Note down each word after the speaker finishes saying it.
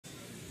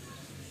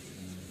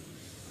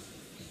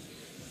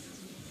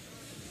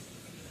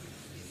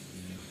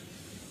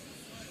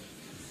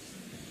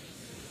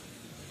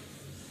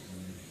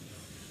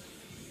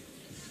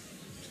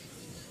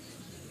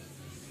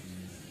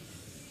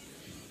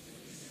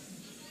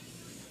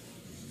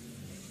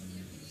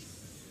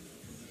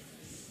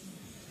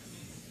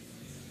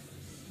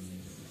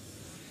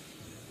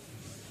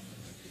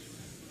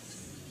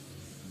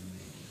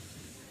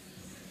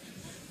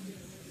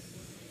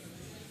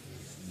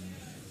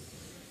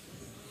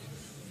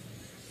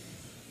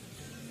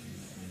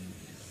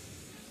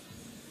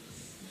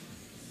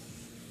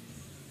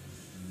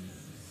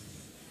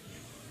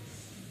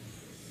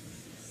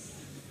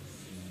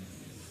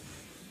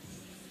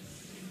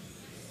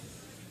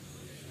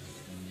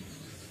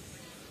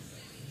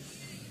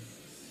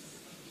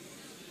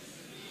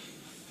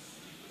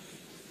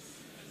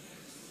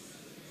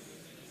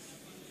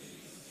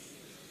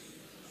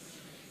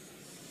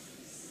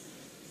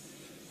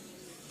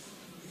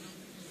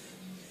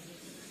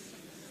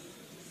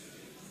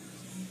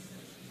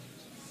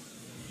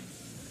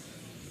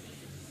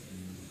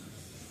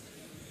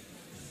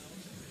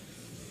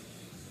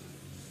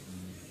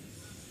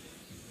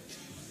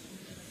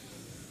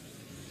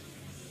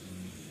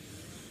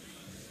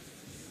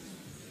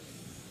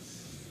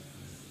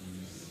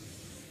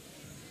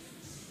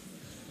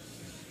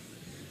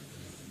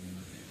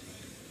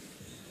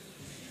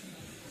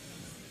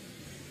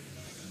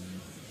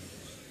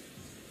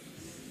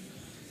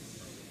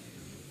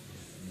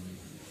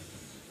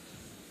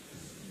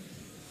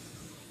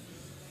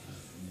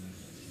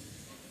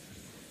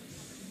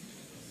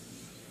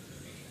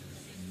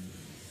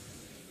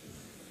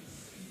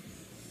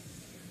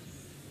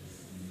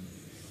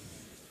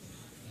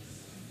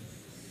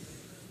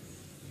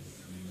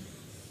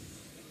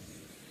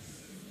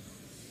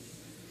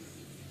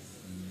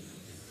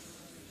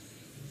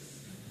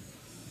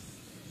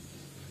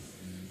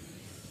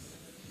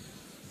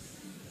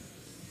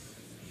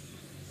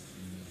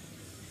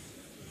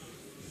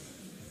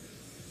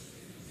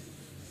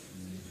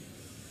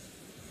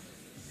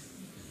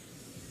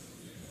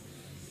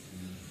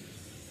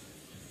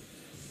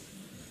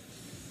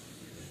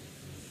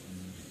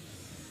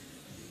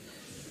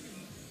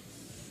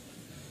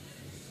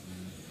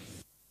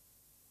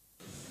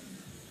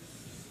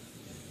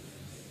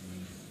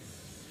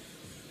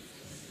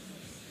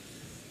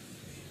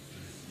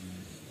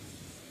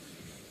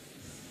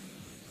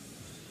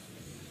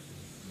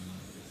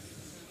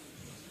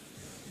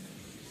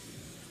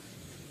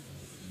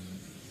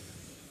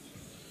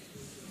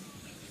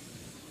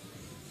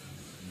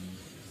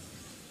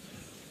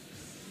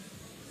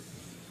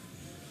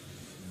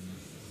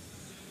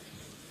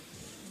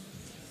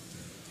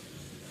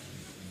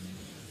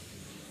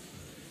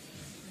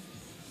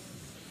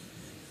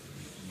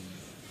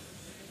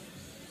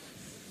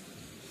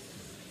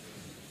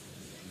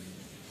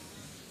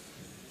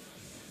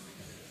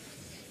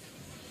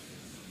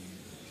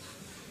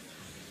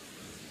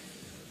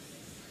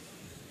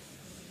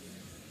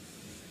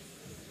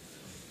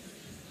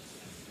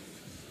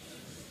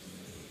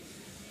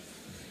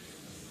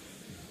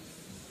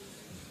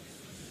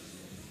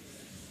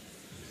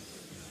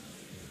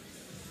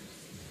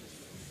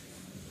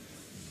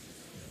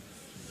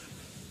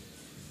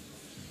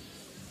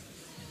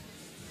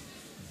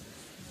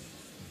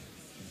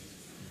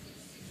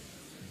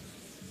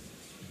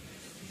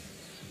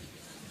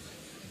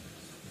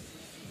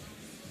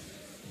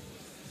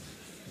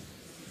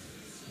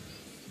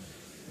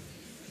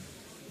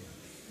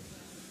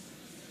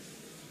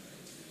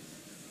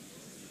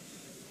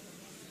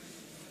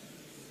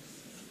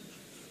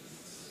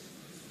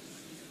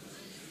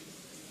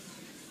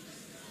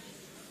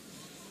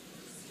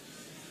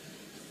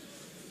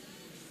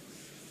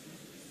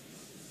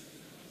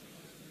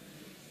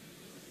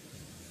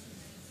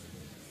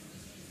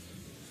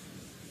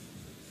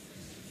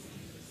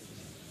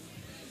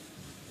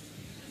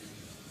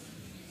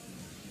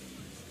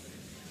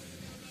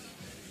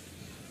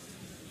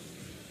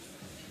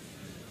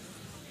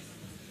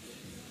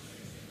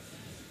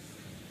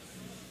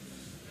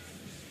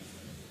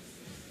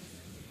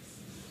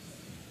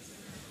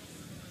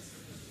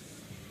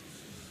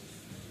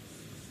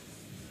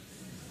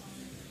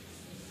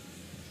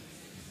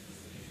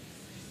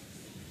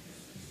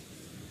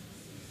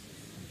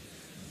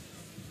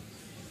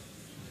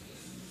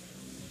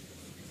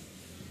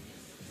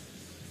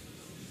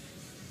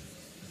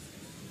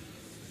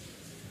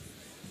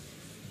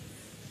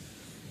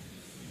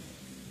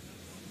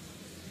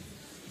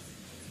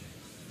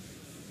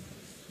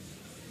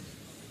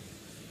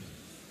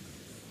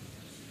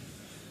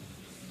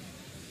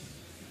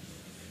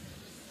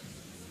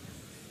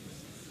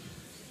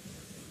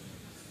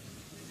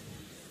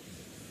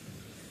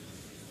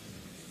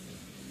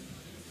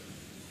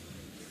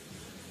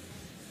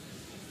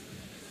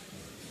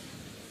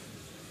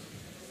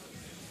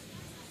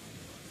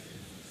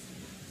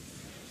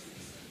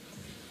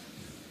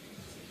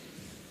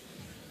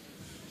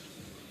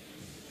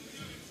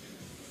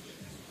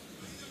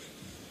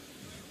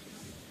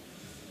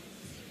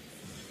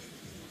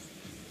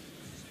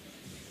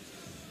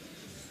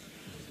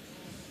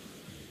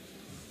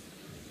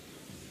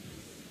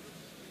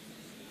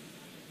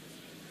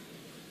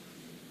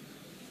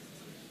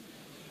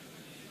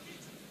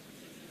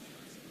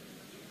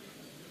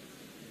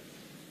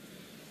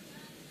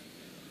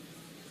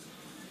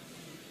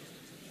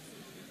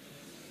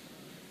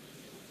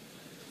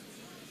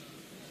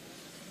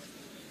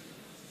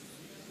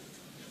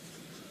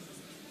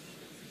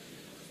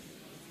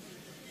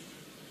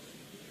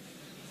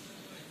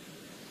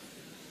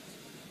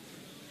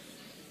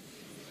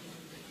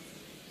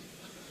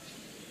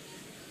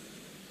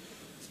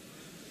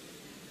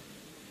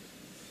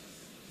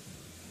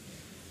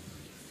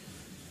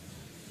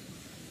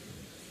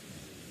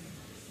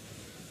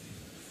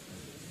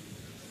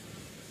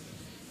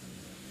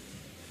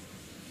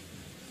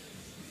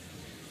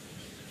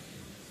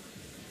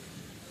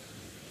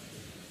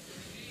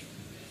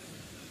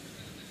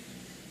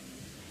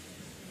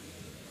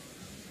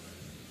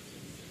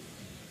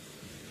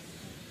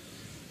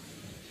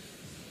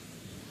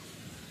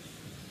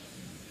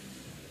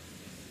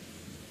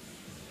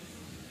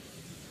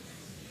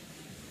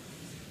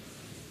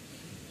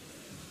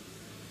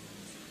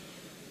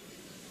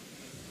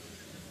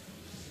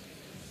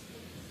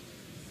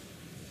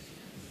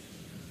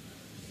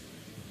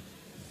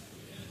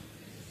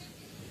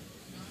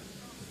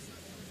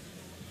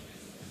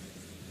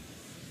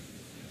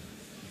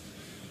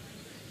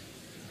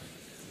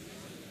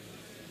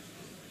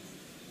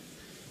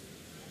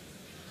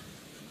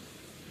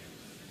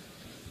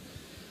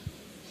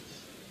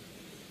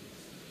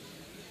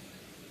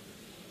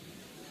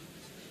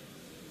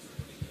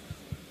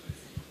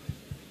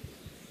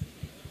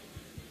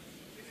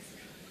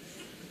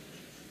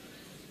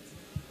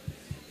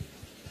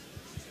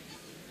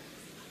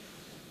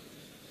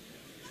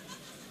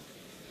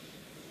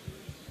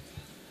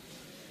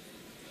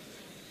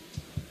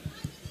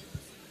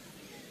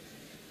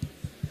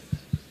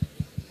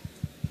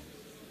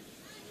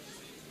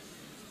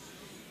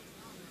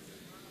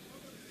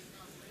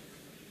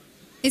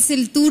Es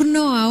el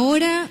turno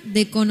ahora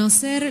de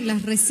conocer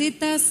las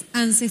recetas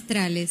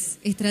ancestrales,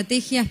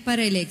 estrategias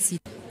para el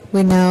éxito.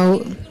 We now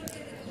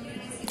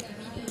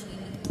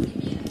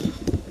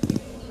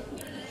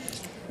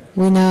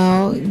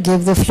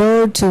give the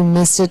floor to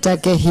Mr.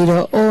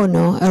 Takehiro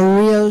Ohno, a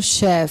real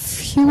chef.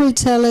 He will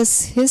tell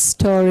us his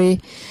story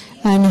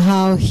and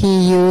how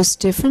he used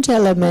different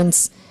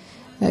elements.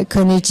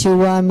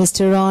 Konnichiwa,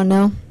 Mr.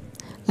 Ohno,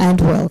 and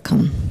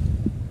welcome.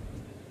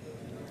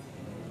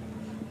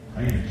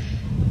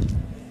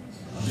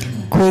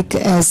 Quick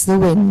as the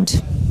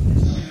wind,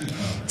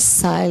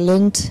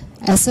 silent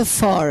as a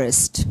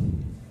forest,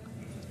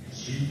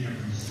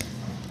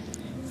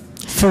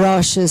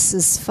 ferocious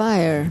as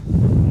fire,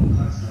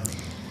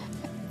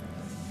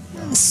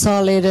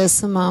 solid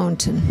as a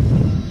mountain.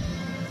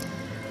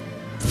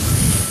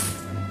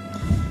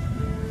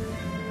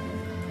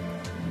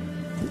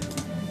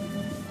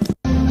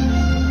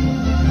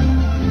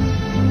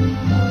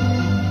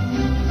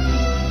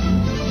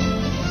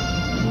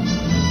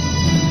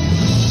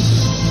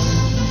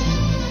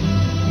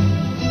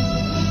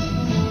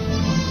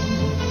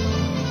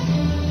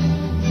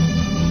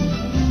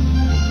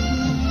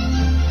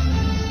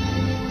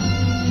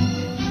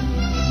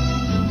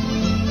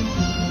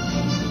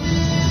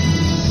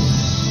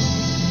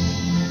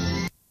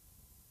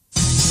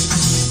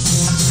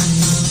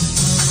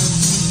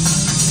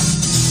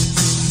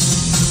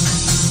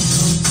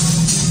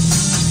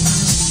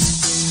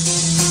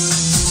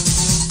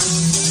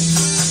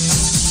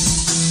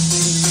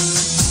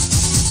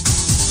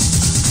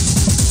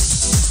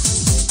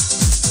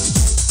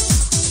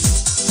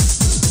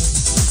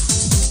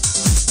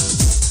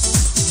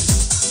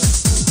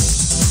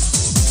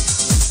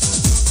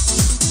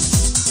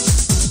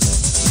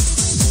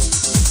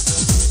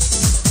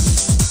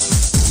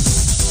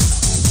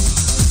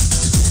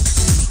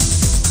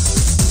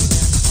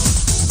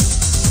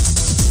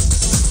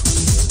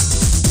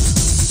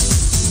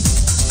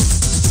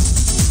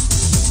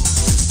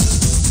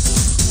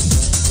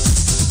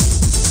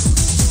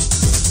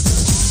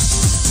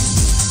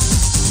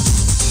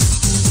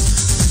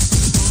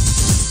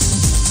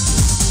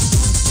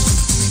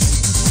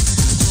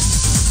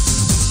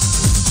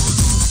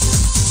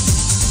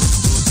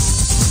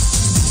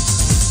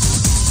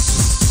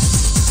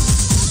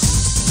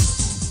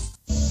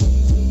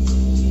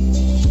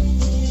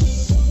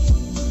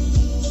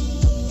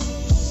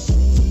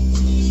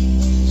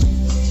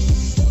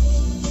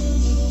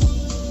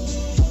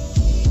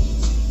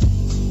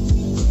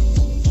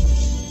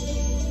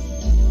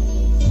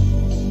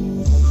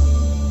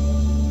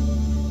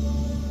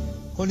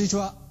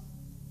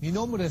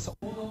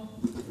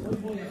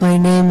 My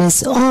name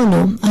is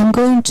Ohno. I'm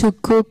going to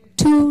cook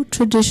 2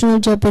 traditional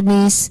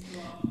Japanese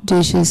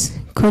dishes.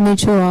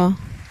 Konnichiwa.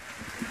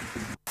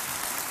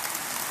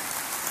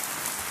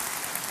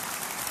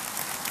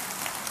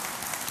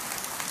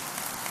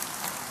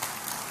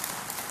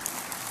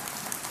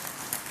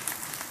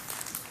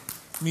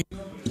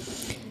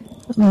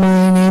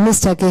 My name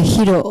is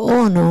Takehiro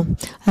Ohno.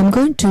 I'm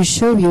going to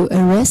show you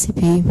a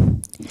recipe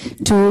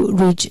to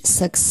reach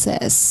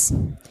success.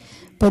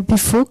 But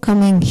before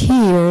coming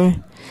here,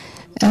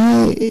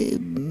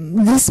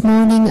 this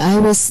morning I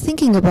was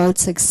thinking about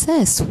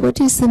success.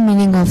 What is the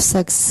meaning of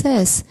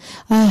success?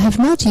 I have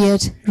not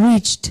yet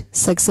reached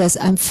success.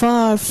 I'm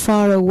far,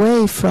 far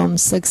away from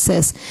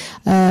success.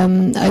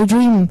 I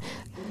dream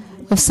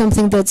of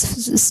something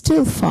that's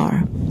still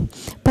far.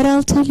 But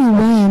I'll tell you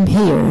why I'm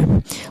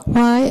here.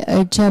 Why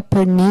a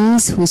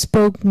Japanese who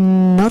spoke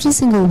not a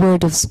single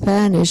word of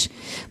Spanish,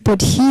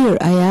 but here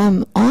I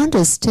am on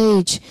the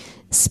stage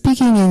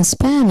speaking in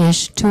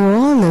Spanish to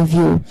all of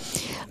you.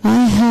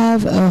 I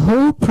have a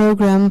whole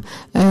program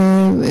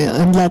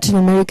on Latin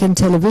American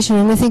television,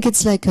 and I think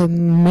it's like a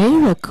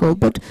miracle.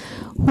 But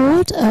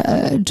what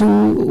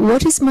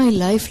is my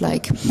life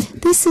like?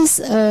 This is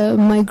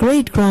my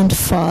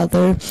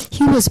great-grandfather.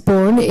 He was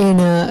born in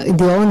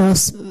the Ohno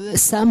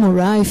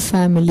samurai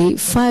family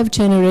 5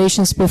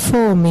 generations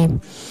before me.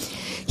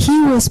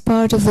 He was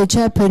part of the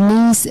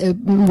Japanese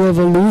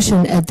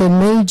revolution at the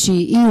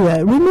Meiji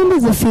era. Remember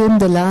the film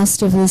The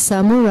Last of the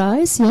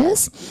Samurais?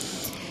 Yes?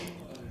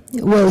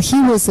 Well, he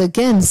was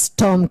against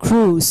Tom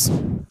Cruise.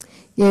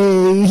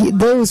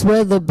 Those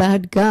were the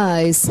bad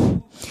guys.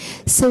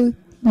 So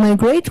my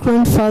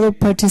great-grandfather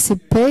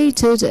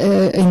participated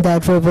in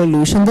that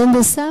revolution. Then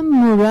the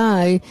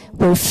samurai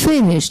were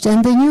finished,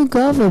 and the new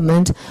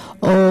government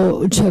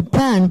of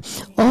Japan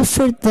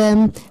offered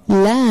them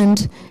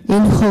land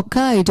in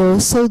Hokkaido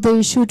so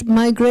they should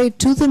migrate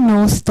to the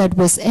north that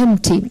was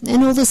empty.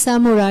 And all the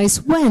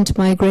samurais went.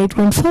 My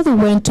great-grandfather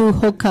went to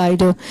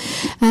Hokkaido,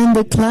 and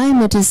the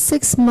climate is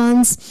 6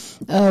 months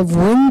of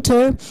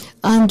winter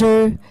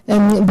under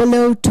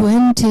below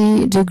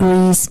 20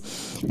 degrees.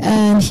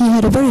 And he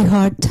had a very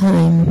hard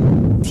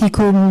time. He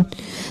couldn't.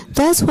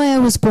 That's why I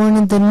was born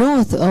in the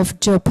north of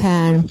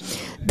Japan.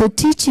 The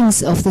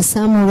teachings of the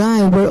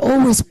samurai were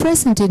always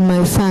present in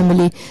my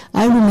family.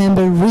 I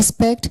remember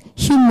respect,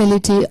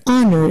 humility,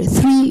 honor,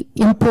 3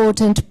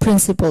 important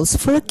principles.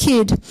 For a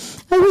kid,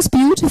 I was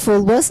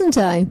beautiful, wasn't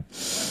I?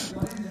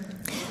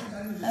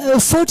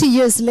 40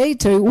 years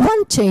later,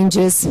 one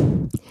changes.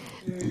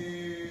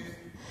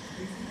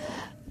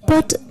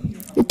 But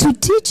to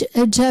teach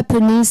a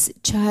Japanese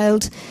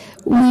child,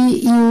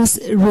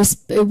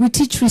 we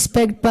teach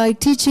respect by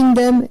teaching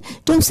them,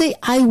 don't say,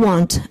 I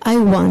want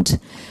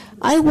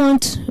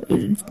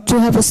to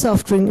have a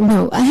soft drink.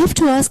 No, I have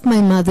to ask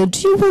my mother,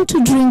 do you want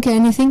to drink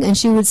anything? And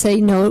she would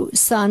say, no,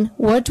 son,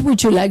 what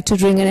would you like to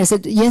drink? And I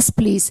said, yes,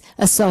 please,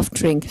 a soft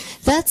drink.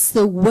 That's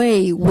the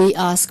way we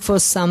ask for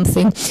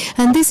something.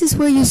 And this is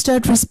where you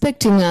start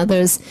respecting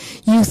others.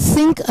 You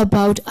think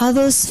about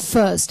others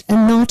first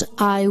and not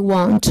I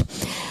want.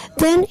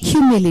 Then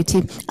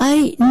humility.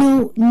 I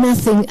know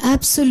nothing,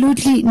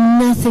 absolutely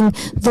nothing.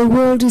 The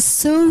world is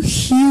so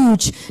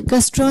huge.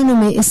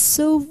 Gastronomy is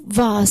so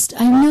vast.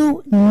 I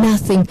know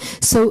nothing.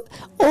 So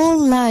all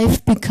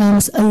life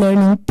becomes a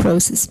learning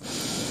process.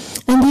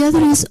 And the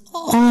other is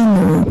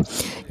honor.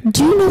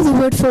 Do you know the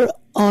word for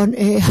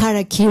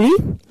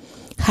harakiri?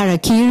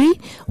 Harakiri.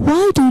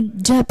 Why do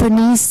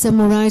Japanese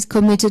samurais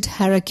committed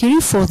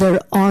harakiri? For their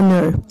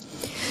honor.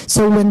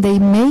 So when they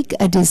make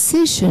a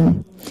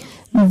decision,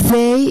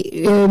 they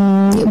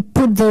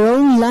put their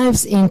own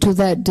lives into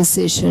that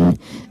decision.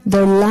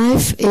 Their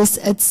life is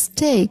at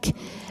stake.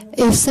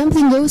 If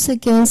something goes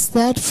against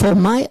that, for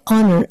my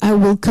honor, I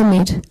will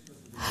commit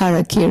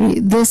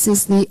harakiri. This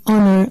is the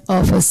honor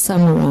of a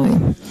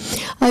samurai.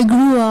 I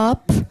grew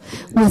up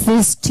with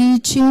these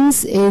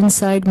teachings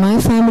inside my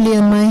family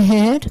and my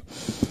head.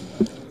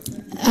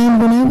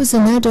 And when I was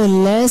an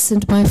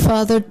adolescent, my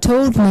father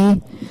told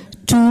me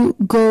to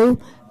go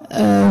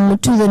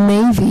to the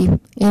Navy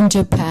in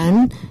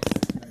Japan.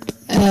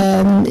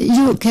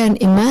 You can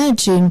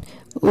imagine,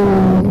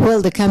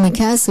 well, the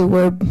kamikaze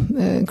were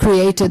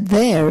created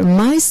there.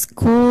 My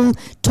school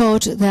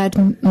taught that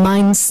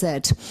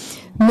mindset.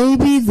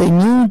 Maybe the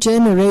new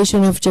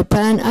generation of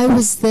Japan, I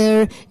was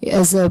there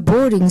as a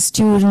boarding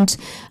student.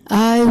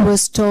 I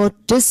was taught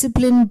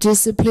discipline,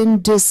 discipline,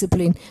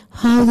 discipline,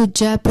 how the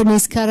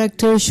Japanese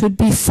character should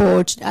be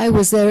forged. I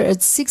was there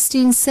at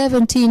 16,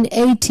 17,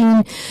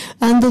 18,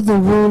 under the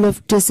rule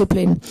of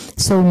discipline.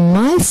 So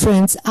my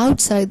friends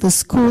outside the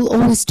school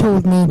always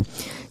told me,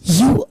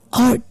 you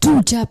are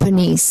too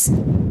Japanese.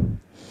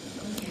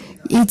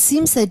 It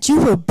seems that you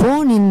were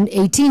born in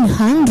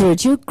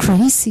 1800. You're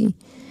crazy.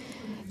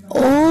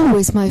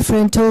 Always my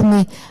friend told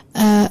me,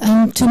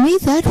 and to me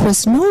that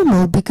was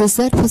normal because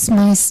that was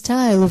my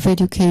style of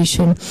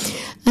education.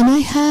 And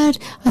I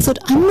thought,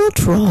 I'm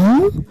not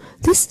wrong.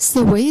 This is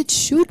the way it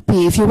should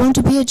be. If you want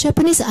to be a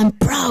Japanese, I'm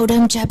proud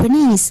I'm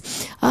Japanese.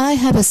 I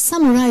have a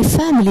samurai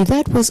family.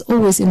 That was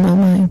always in my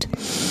mind.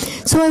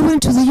 So I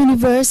went to the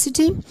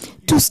university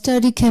to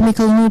study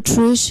chemical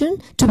nutrition,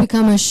 to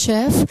become a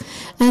chef.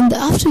 And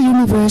after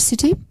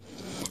university,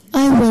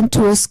 I went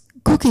to a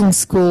cooking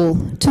school.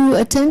 To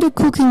attend a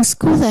cooking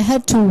school, I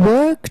had to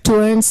work to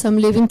earn some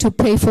living to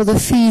pay for the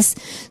fees.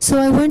 So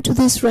I went to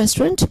this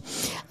restaurant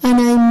and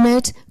I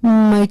met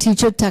my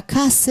teacher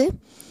Takase.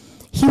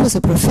 He was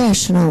a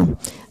professional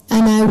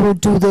and I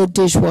would do the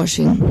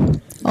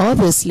dishwashing.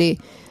 Obviously,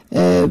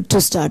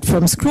 to start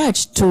from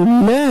scratch, to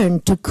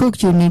learn to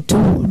cook, you need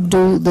to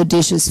do the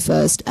dishes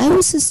first. I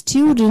was a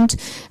student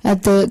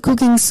at the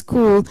cooking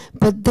school,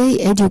 but they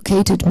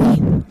educated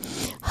me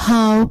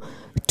how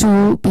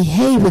to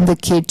behave in the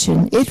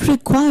kitchen. It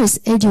requires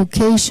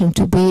education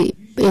to be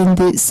in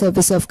the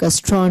service of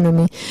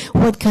gastronomy,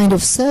 what kind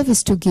of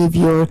service to give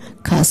your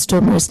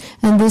customers.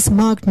 And this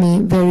marked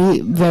me very,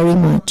 very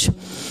much.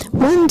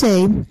 One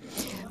day,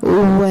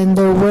 when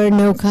there were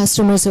no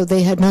customers or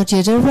they had not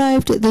yet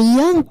arrived, the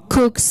young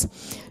cooks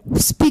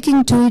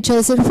speaking to each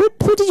other said, what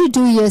did you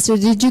do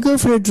yesterday? Did you go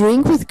for a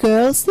drink with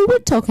girls? They were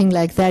talking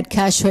like that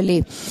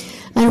casually.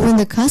 And when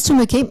the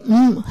customer came,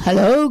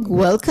 hello,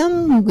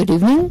 welcome, good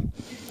evening.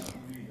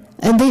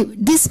 And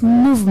this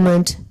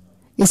movement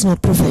is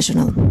not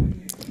professional.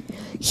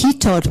 He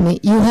taught me,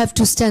 you have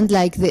to stand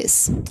like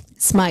this,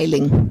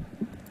 smiling.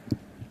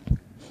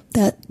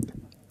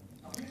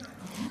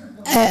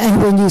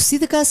 And when you see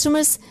the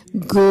customers,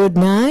 good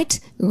night,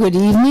 good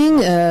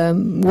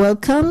evening,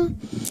 welcome.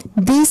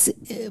 This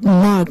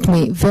marked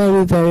me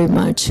very, very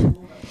much.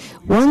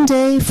 One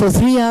day, for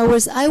 3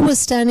 hours, I was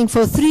standing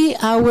for 3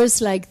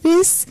 hours like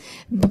this,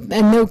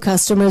 and no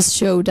customers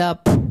showed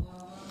up.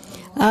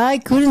 I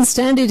couldn't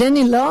stand it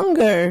any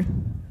longer.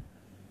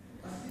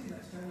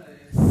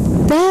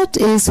 That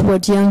is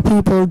what young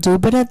people do,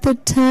 but at the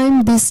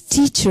time, this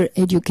teacher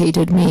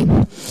educated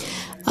me.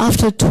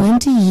 After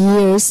 20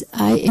 years,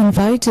 I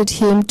invited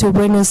him to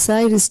Buenos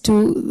Aires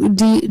to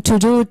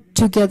do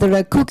together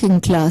a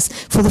cooking class.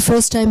 For the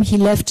first time, he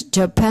left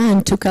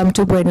Japan to come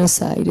to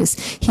Buenos Aires.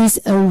 He's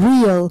a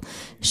real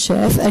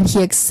chef, and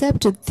he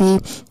accepted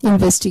the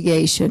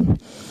investigation.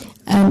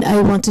 And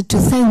I wanted to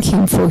thank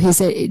him for his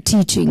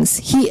teachings.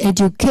 He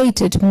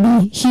educated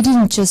me. He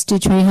didn't just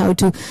teach me how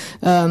to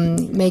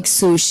make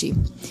sushi.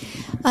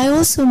 I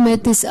also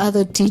met this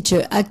other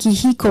teacher,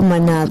 Akihiko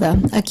Manada.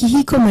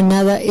 Akihiko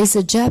Manada is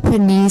a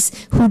Japanese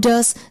who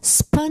does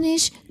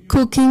Spanish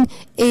cooking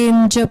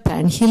in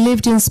Japan. He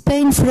lived in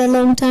Spain for a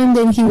long time,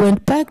 then he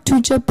went back to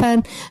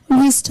Japan,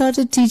 and he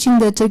started teaching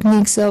the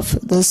techniques of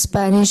the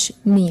Spanish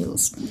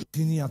meals.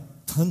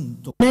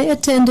 When I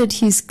attended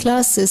his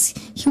classes,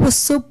 he was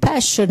so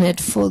passionate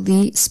for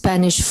the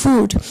Spanish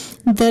food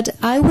that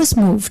I was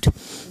moved.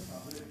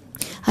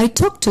 I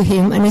talked to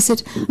him and I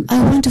said,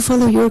 I want to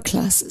follow your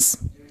classes.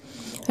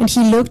 And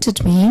he looked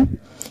at me.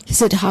 He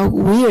said, how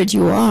weird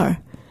you are.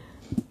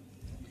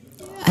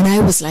 And I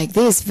was like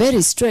this,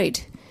 very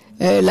straight,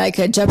 like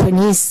a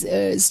Japanese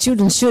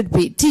student should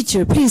be.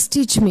 Teacher, please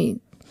teach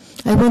me.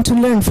 I want to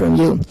learn from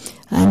you.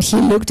 And he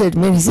looked at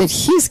me and he said,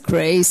 he's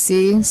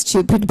crazy,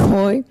 stupid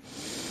boy.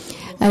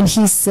 And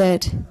he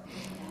said,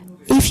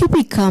 if you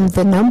become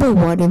the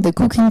 #1 in the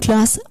cooking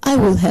class, I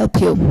will help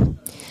you.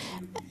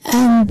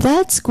 And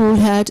that school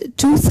had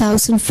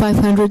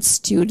 2,500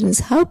 students.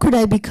 How could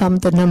I become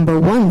the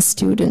 #1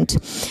 student?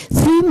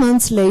 3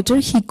 months later,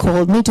 he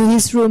called me to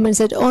his room and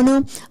said,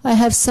 Ohno, I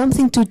have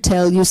something to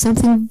tell you,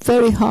 something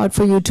very hard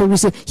for you to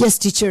receive. Yes,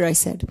 teacher, I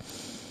said.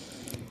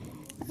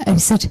 And he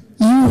said,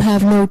 you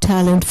have no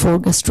talent for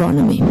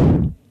gastronomy.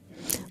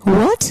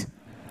 What?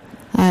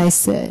 I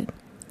said,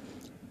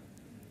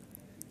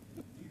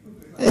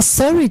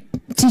 sorry,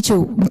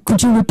 teacher,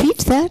 could you repeat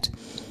that?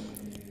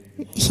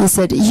 He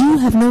said, you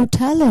have no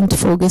talent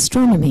for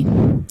gastronomy.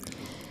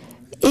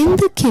 In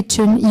the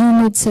kitchen, you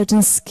need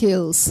certain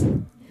skills.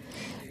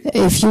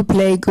 If you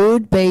play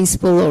good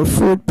baseball or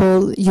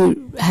football,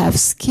 you have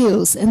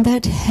skills, and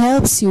that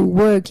helps you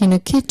work in a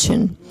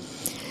kitchen.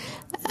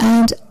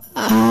 And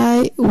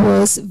I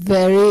was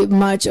very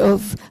much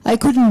I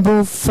couldn't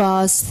move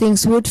fast,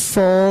 things would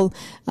fall.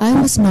 I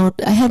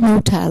had no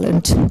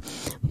talent.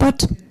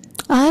 But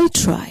I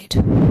tried.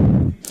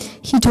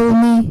 He told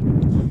me,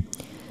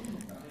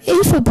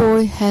 if a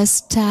boy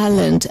has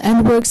talent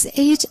and works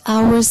 8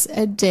 hours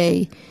a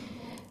day,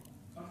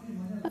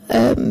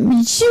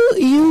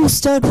 you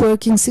start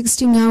working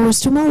 16 hours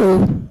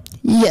tomorrow.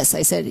 Yes,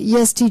 I said,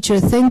 yes, teacher,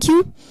 thank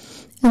you.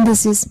 And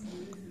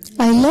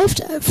I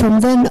left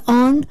from then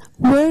on,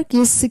 work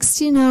is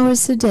 16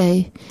 hours a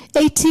day,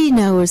 18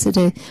 hours a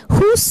day.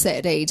 Who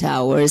said 8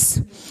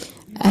 hours?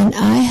 And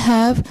I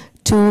have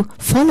to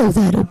follow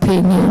that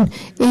opinion.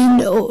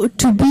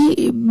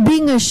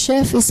 Being a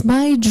chef is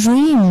my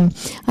dream.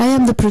 I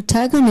am the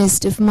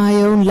protagonist of my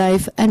own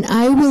life, and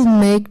I will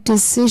make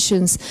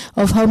decisions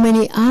of how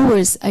many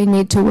hours I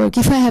need to work.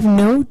 If I have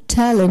no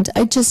talent,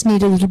 I just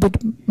need a little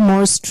bit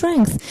more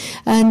strength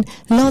and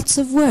lots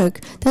of work.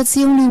 That's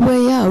the only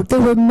way out.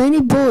 There were many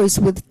boys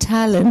with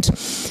talent.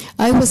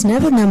 I was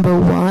never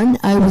 #1.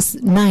 I was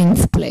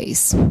 9th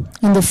place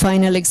in the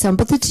final exam.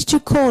 But the teacher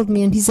called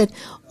me and he said,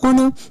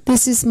 Ohno,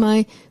 this is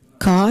my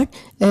card.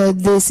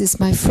 This is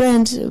my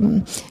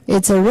friend.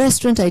 It's a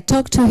restaurant. I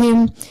talked to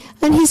him,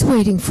 and he's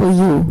waiting for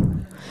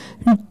you.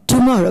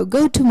 Tomorrow.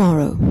 Go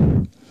tomorrow.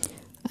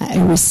 I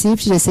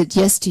received it. I said,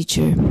 yes,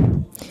 teacher.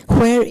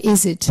 Where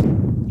is it?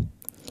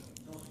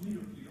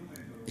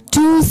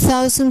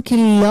 2,000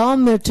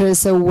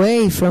 kilometers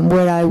away from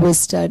where I was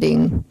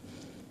studying.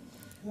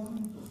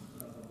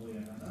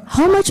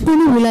 How much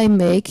money will I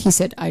make? He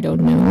said, I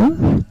don't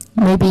know.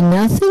 Maybe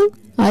nothing?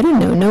 I don't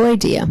know. No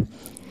idea.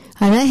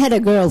 And I had a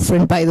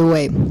girlfriend, by the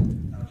way.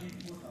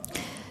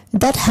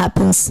 That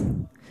happens.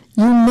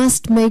 You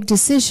must make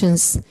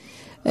decisions.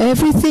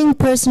 Everything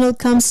personal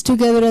comes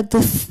together at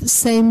the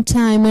same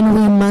time, and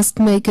we must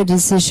make a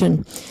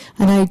decision.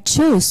 And I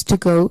chose to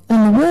go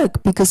and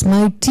work because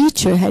my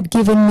teacher had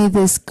given me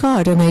this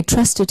card and I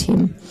trusted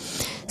him.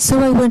 So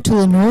I went to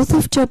the north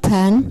of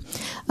Japan.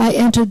 I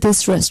entered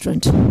this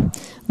restaurant.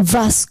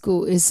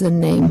 Vasco is the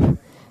name.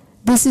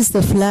 This is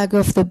the flag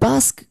of the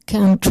Basque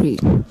country.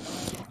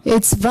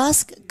 It's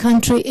Basque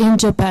country in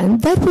Japan.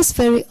 That was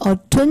very odd.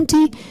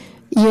 20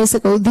 years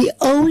ago, the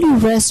only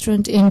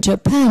restaurant in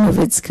Japan of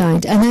its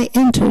kind, and I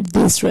entered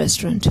this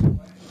restaurant.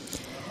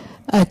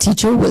 A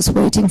teacher was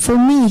waiting for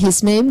me.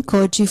 His name,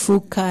 Koji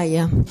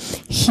Fukaya.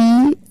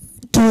 He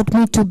taught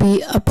me to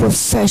be a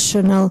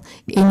professional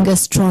in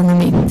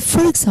gastronomy.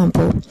 For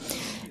example,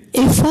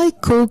 if I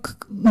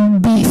cook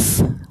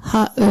beef,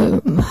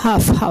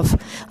 half,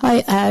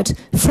 I add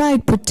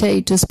fried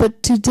potatoes.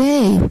 But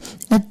today,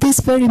 at this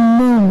very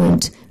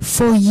moment,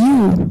 for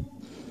you,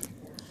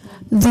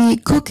 the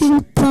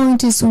cooking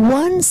point is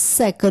 1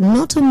 second,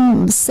 not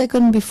a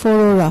second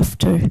before or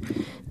after.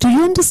 Do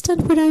you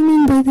understand what I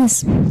mean by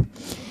this?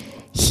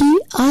 He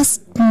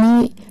asked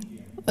me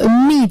a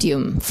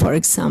medium, for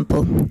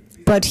example,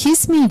 but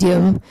his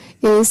medium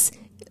is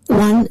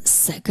 1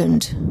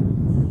 second.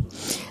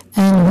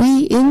 And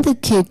we in the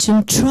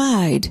kitchen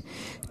tried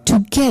to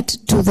get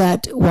to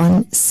that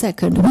 1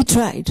 second. We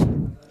tried.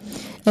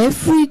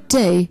 Every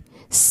day,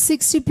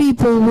 60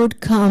 people would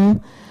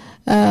come.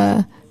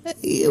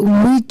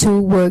 We too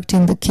worked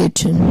in the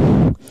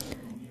kitchen.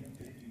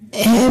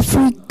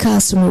 every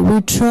customer,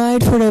 we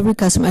tried for every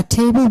customer. A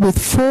table with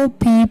 4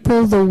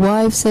 people, the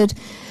wife said,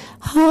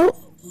 "How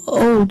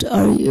old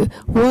are you?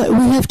 What,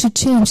 we have to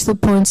change the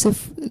points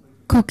of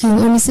cooking."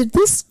 And he said,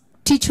 "This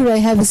teacher I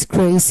have is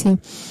crazy.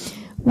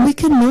 We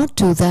cannot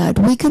do that.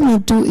 We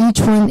cannot do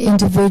each one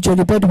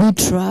individually." But we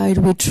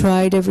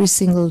tried every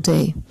single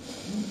day.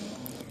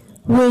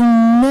 We'll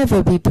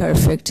never be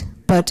perfect,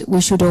 but we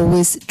should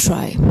always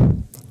try.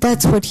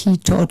 That's what he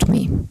taught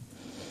me.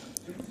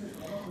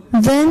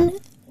 Then,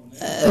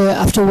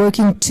 after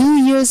working 2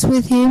 years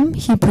with him,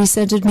 he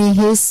presented me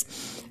his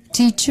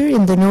teacher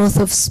in the north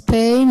of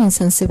Spain, in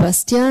San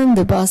Sebastián,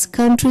 the Basque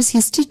countries.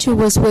 His teacher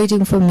was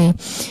waiting for me.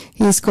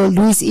 He is called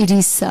Luis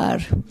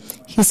Irizar.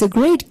 He's a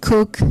great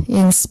cook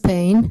in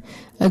Spain,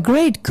 a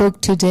great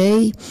cook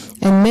today,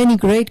 and many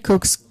great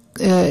cooks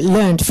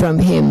learned from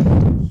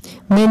him.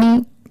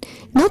 Many,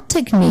 not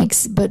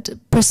techniques, but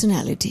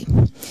personality.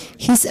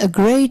 He's a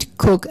great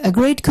cook. A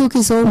great cook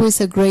is always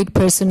a great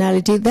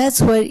personality. That's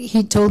what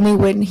he told me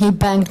when he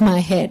banged my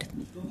head.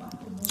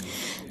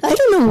 I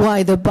don't know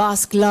why the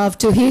Basque love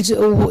to hit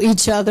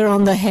each other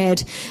on the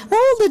head.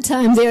 All the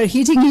time they are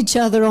hitting each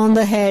other on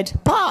the head.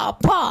 Pa,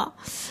 pa.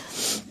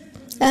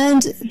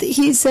 And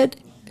he said,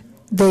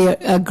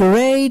 a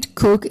great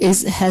cook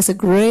has a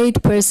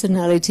great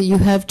personality. You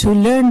have to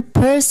learn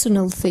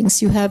personal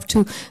things. You have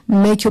to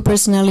make your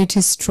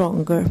personality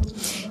stronger.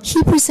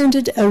 He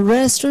presented a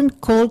restaurant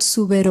called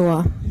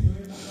Zuberoa.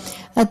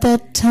 At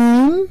that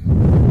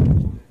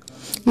time,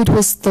 it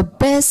was the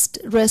best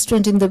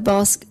restaurant in the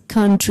Basque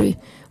country,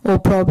 or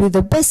probably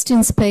the best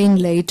in Spain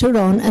later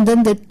on, and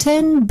then the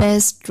 10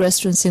 best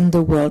restaurants in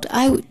the world.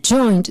 I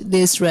joined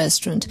this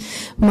restaurant.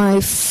 I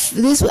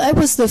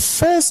was the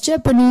first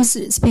Japanese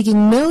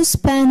speaking no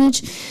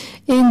Spanish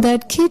in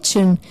that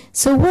kitchen.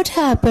 So what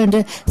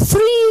happened?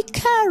 3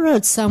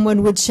 carrots,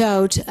 someone would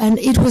shout, and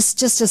it was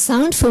just a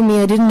sound for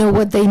me. I didn't know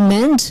what they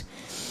meant.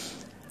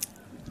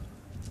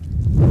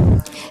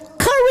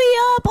 Hurry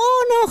up! Oh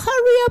no,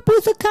 hurry up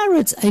with the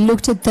carrots. I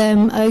looked at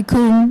them. I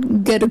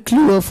couldn't get a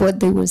clue of what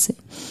they were saying.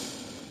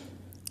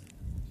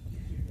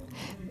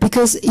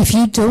 Because if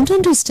you don't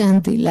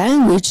understand the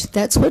language,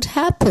 that's what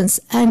happens.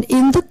 And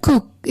in the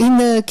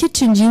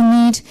kitchen, you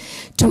need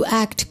to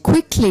act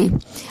quickly.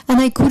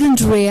 And I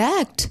couldn't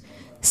react.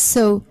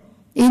 So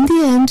in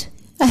the end,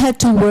 I had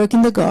to work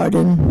in the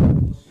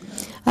garden.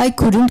 I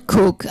couldn't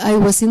cook. I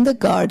was in the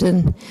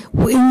garden.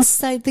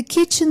 Inside the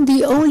kitchen,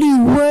 the only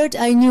word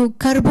I knew,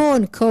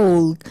 carbón,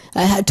 coal.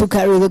 I had to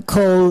carry the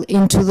coal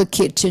into the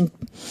kitchen.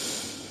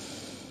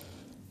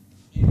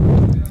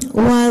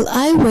 While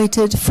I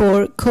waited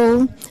for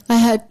coal, I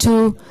had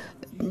to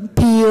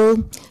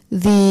peel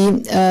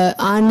the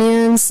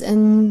onions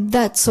and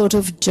that sort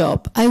of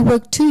job. I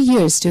worked 2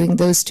 years doing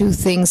those 2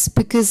 things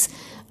because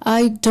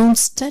I don't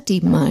study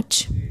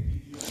much.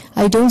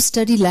 I don't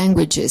study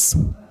languages.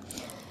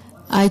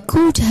 I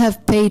could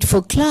have paid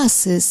for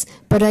classes,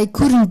 but I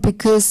couldn't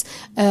because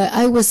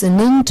I was an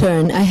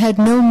intern. I had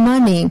no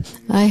money.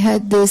 I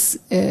had this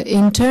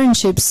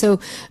internship. So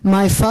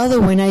my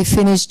father, when I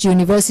finished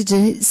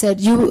university,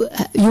 said, you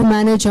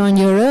manage on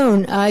your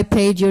own. I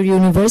paid your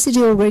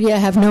university already. I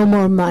have no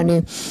more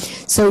money.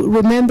 So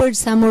remember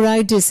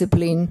samurai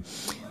discipline.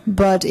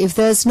 But if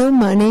there's no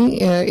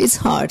money, it's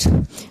hard.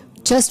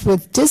 Just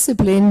with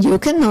discipline, you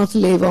cannot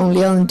live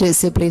only on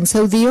discipline.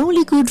 So the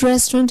only good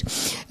restaurant,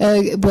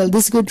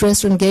 this good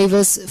restaurant gave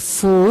us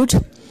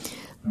food.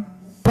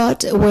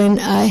 But when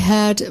I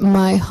had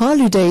my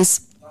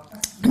holidays,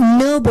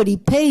 nobody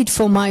paid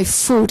for my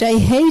food. I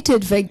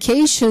hated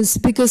vacations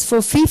because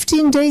for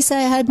 15 days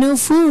I had no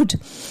food.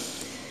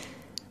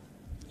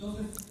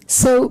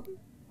 So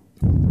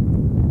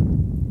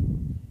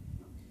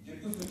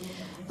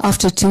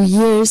after 2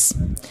 years,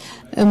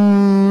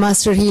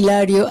 Master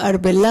Hilario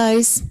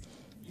Arbeláez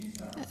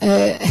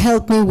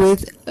helped me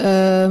with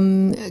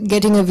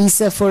getting a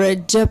visa for a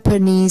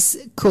Japanese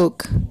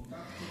cook.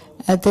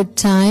 At the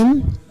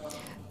time,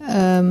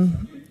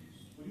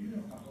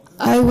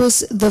 I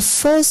was the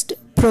first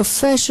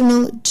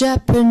professional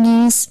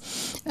Japanese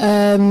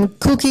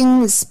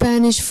cooking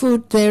Spanish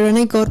food there, and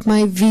I got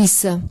my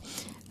visa,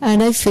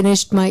 and I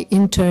finished my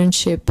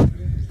internship.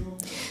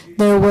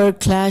 There were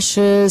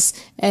clashes,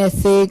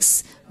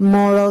 ethics,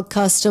 moral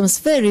customs,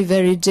 very,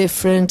 very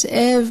different.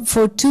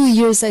 For 2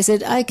 years I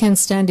said, I can't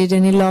stand it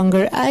any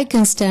longer. I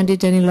can't stand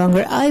it any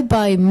longer. I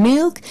buy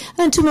milk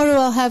and tomorrow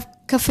I'll have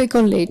café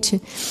con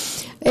leche.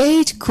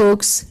 8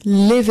 cooks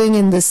living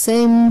in the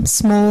same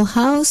small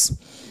house,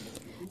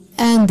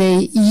 and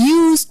they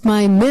used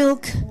my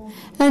milk,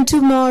 and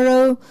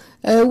tomorrow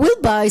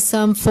we'll buy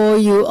some for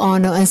you,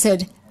 Ohno. I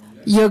said,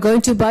 you're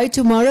going to buy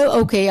tomorrow?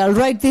 Okay, I'll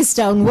write this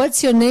down.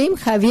 What's your name?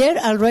 Javier?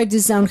 I'll write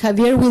this down.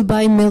 Javier will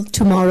buy milk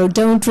tomorrow.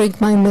 Don't drink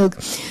my milk.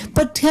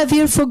 But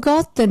Javier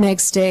forgot the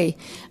next day,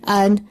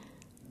 and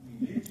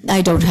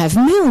I don't have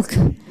milk.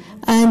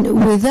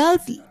 And without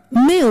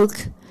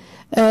milk,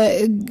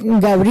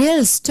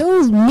 Gabriel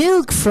stole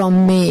milk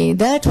from me.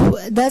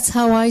 That's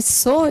how I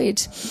saw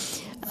it.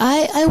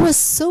 I was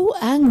so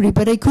angry,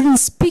 but I couldn't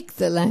speak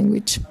the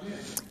language.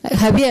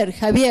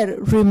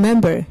 Javier,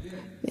 remember,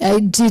 I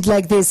did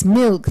like this,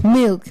 milk.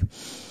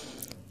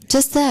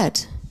 Just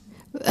that.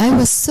 I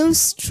was so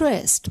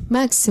stressed,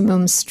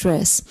 maximum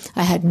stress.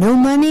 I had no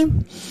money.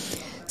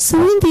 So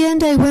in the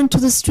end, I went to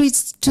the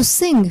streets to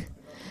sing.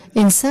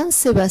 In San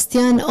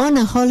Sebastian, on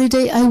a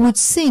holiday, I would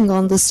sing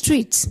on the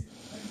streets.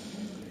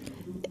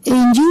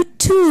 In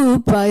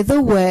YouTube, by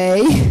the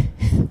way,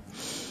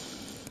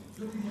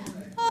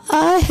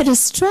 I had a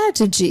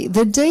strategy.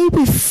 The day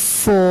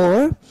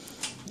before,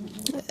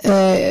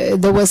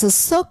 there was a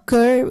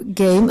soccer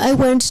game. I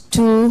went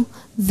to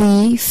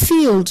the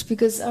field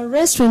because our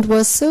restaurant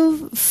was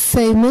so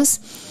famous.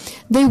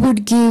 They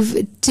would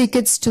give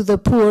tickets to the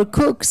poor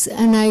cooks,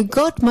 and I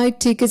got my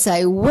tickets.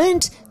 I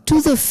went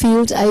to the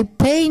field. I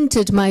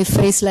painted my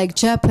face like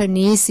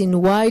Japanese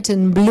in white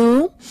and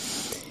blue.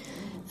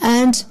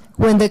 And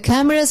when the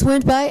cameras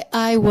went by,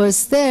 I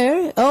was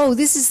there. Oh,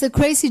 this is the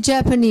crazy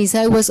Japanese.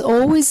 I was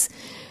always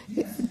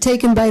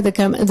taken by the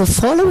camera. The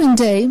following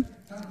day,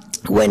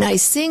 when I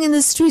sing in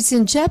the streets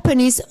in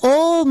Japanese,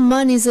 all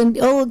monies and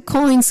all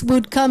coins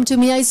would come to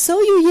me. I saw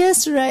you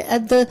yesterday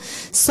at the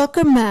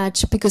soccer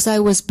match because I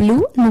was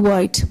blue and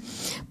white.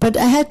 But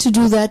I had to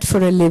do that for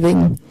a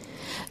living.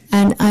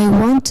 And I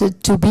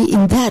wanted to be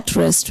in that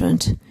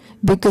restaurant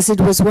because it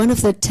was one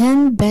of the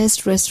 10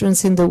 best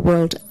restaurants in the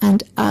world.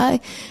 And I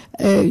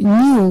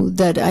knew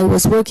that I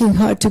was working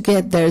hard to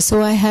get there.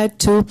 So I had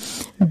to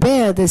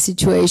bear the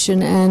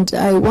situation, and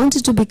I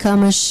wanted to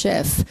become a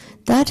chef.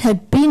 That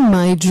had been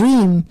my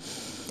dream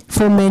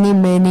for many,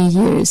 many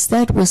years.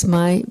 That was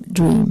my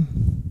dream.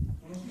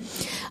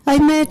 I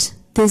met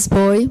this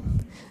boy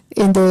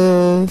in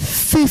my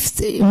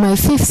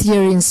 5th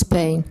year in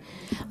Spain.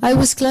 I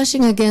was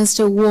clashing against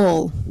a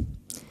wall.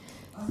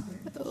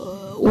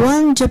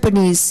 One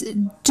Japanese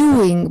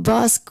doing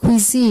Basque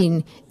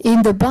cuisine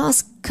in the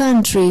Basque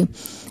country.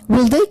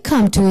 Will they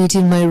come to eat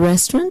in my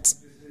restaurant?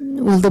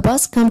 Will the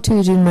Basque come to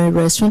eat in my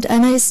restaurant?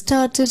 And I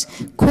started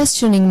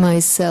questioning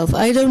myself.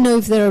 I don't know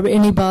if there are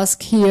any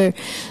Basque here,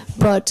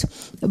 but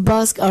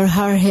Basque are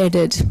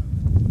hard-headed.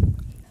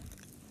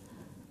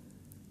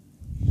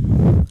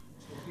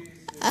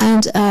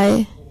 And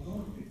I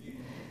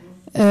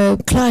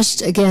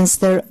clashed against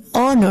their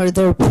honor,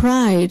 their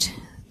pride.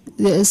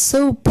 They're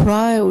so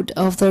proud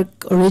of their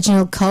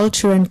original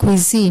culture and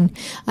cuisine,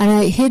 and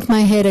I hit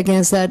my head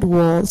against that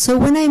wall. So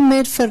when I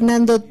met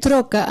Fernando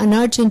Troca, an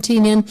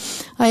Argentinian,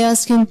 I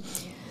asked him,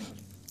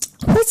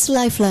 what's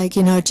life like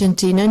in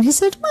Argentina? And he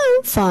said,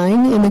 well,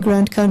 fine,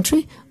 immigrant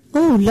country.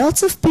 Oh,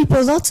 lots of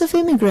people, lots of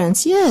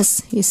immigrants.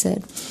 Yes, he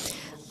said.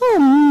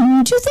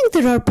 Oh, do you think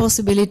there are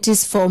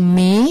possibilities for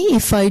me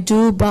if I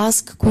do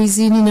Basque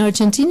cuisine in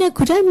Argentina?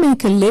 Could I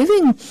make a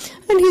living?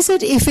 And he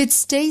said, if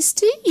it's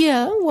tasty,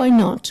 yeah, why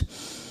not?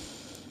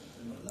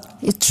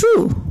 It's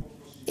true.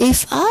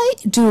 If I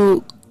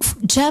do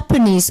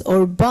Japanese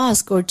or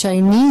Basque or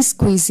Chinese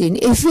cuisine,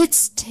 if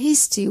it's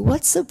tasty,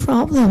 what's the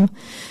problem?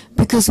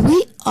 Because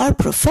we are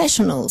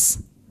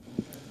professionals.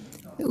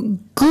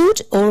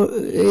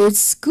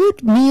 It's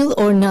good meal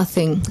or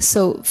nothing.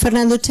 So,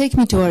 Fernando, take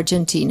me to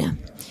Argentina.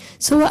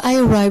 So I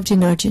arrived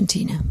in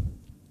Argentina.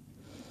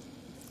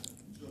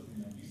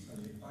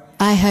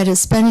 I had a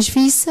Spanish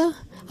visa.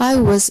 I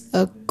was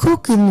a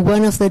cook in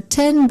one of the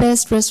 10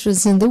 best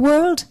restaurants in the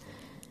world.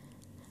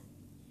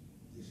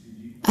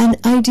 And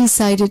I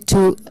decided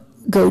to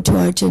go to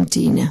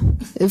Argentina.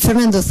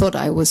 Fernando thought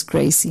I was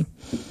crazy.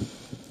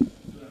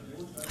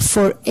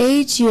 For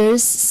 8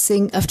 years,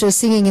 after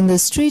singing in the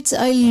streets,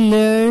 I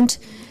learned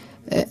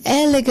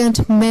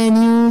elegant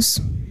menus.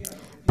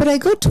 But I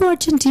got to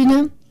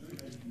Argentina,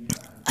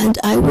 and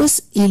I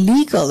was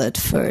illegal at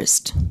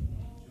first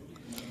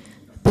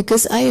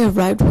because I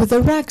arrived with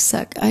a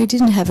rucksack. I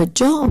didn't have a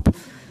job.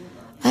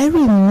 I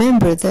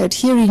remember that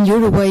here in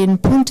Uruguay, in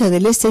Punta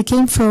del Este, I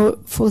came for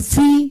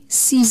 3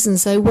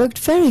 seasons. I worked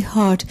very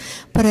hard,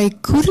 but I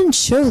couldn't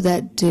show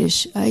that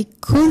dish. I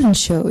couldn't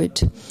show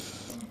it.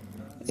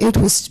 It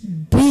was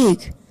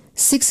big,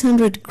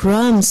 600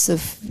 grams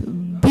of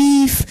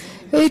beef.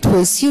 It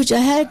was huge.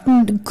 I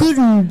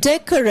couldn't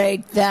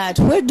decorate that.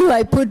 Where do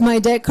I put my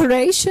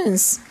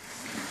decorations?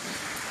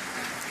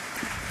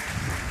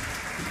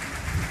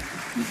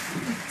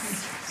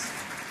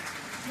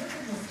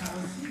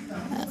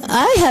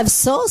 I have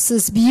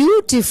sauces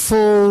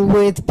beautiful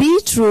with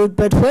beetroot,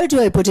 but where do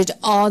I put it?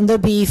 On the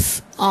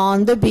beef.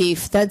 On the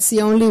beef. That's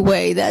the only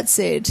way. That's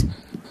it.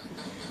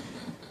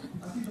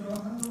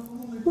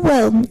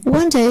 Well,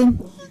 one day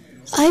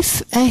I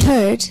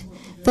heard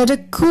that a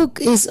cook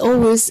is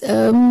always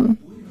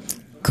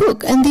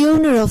cook, and the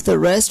owner of the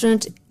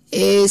restaurant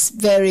is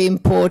very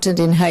important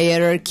in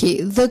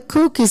hierarchy. The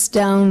cook is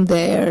down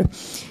there.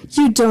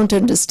 You don't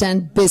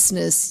understand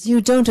business. You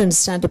don't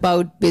understand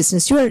about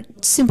business. You are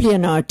simply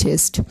an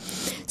artist.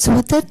 So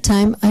at that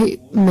time, I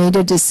made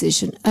a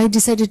decision. I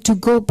decided to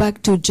go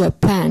back to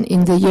Japan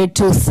in the year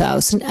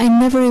 2000. I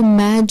never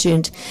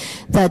imagined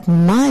that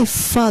my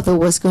father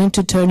was going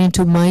to turn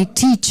into my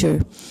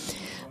teacher.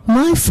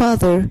 My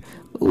father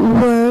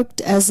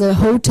worked as a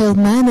hotel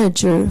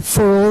manager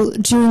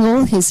during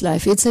all his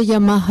life. It's a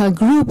Yamaha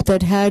group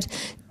that had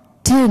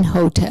 10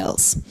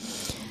 hotels.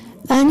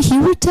 And he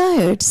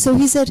retired. So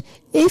he said,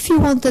 if you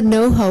want the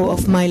know-how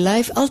of my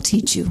life, I'll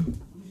teach you.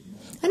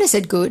 And I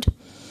said, good.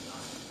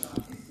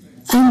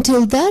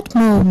 Until that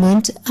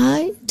moment,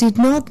 I did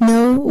not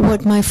know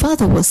what my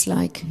father was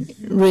like,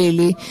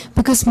 really,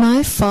 because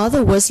my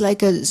father was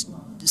like a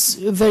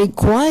very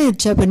quiet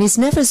Japanese,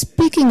 never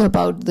speaking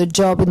about the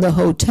job in the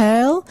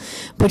hotel,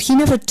 but he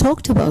never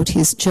talked about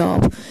his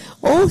job.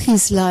 All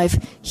his life,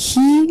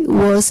 he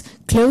was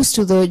close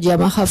to the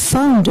Yamaha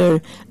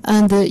founder,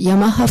 and the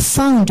Yamaha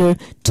founder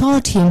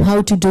taught him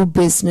how to do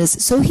business.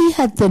 So he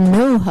had the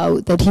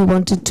know-how that he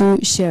wanted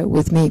to share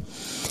with me.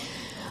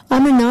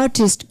 I'm an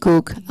artist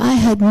cook. I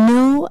had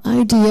no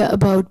idea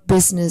about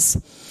business.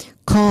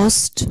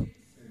 Cost.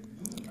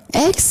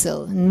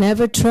 Excel.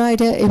 Never tried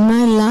it in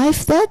my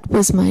life.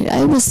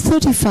 I was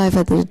 35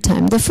 at the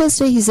time. The first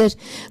day he said,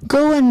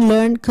 go and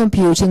learn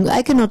computing.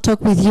 I cannot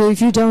talk with you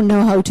if you don't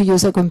know how to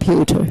use a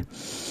computer.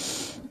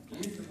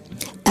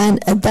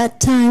 And at that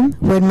time,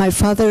 when my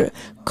father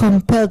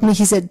compelled me,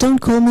 he said, don't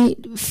call me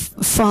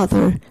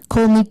father,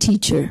 call me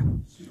teacher.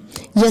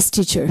 Yes,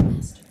 teacher.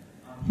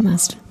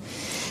 Master.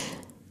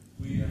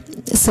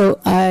 So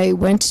I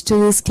went to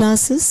these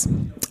classes,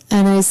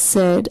 and I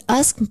said,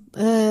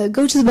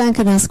 go to the bank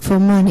and ask for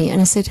money. And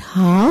I said,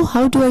 how?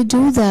 How do I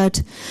do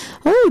that?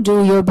 Oh,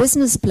 do your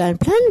business plan.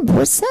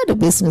 What's that, a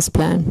business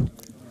plan?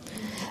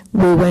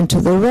 We went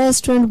to the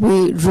restaurant,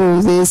 we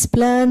drew this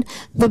plan.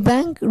 The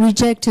bank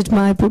rejected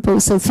my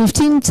proposal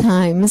 15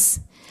 times,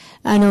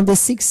 and on the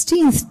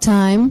 16th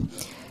time,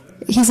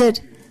 he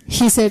said,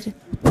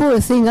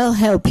 poor thing, I'll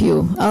help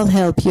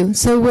you.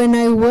 So when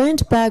I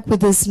went back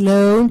with this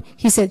loan,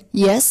 he said,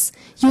 yes,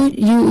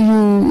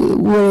 you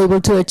were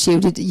able to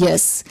achieve it.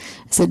 Yes.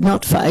 I said,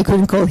 not father. I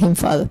couldn't call him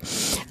father.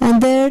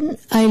 And then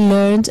I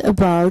learned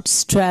about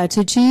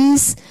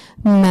strategies,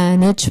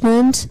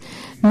 management,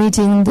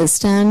 meeting the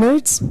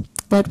standards.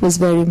 That was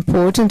very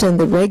important, and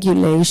the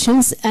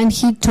regulations. And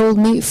he told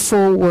me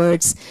 4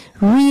 words: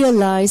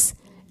 realize,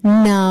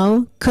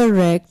 now,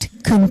 correct,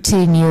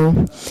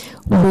 continue.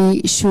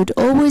 We should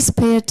always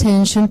pay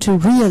attention to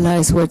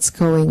realize what's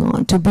going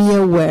on, to be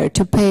aware,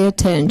 to pay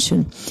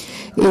attention.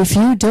 If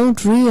you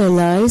don't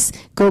realize,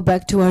 go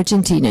back to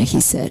Argentina,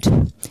 he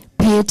said.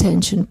 Pay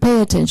attention,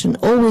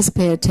 always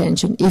pay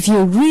attention. If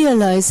you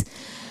realize,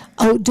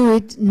 oh, do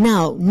it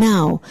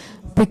now,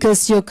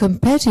 because your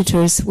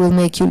competitors will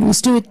make you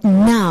lose. Do it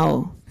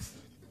now.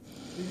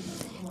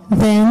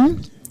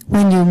 Then,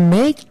 when you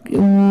make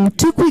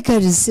too quick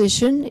a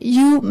decision,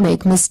 you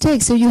make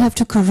mistakes, so you have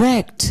to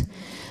correct.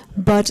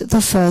 But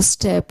the first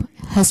step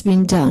has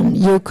been done.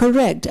 You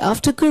correct.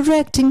 After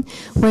correcting,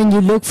 when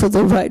you look for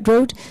the right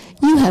road,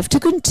 you have to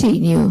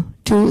continue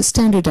to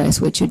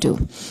standardize what you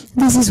do.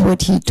 This is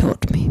what he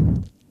taught me.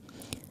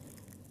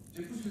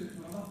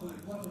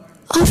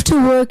 After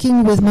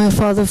working with my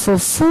father for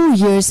 4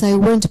 years, I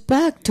went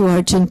back to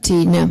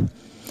Argentina.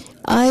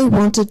 I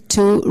wanted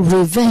to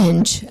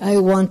revenge. I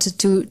wanted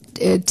to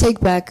take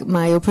back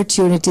my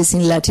opportunities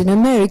in Latin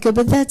America,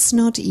 but that's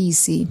not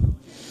easy.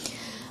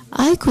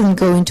 I couldn't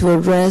go into a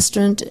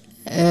restaurant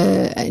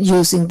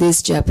using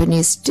this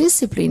Japanese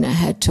discipline. I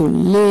had to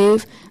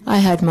live. I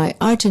had my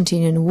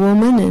Argentinian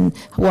woman and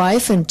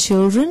wife and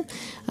children.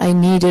 I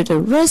needed a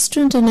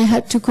restaurant, and I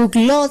had to cook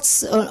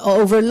lots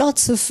of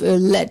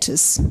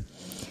lettuce.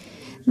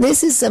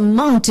 This is a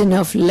mountain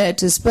of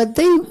lettuce, but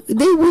they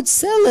would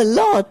sell a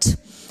lot.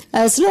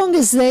 As long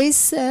as they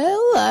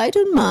sell, I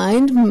don't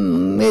mind.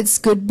 It's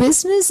good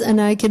business, and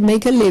I can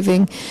make a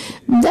living.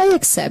 I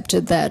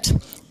accepted that.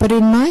 But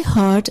in my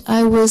heart,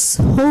 I was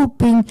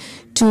hoping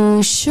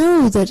to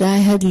show that I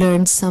had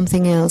learned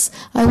something else.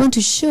 I want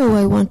to show.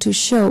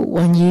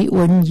 1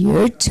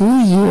 year, 2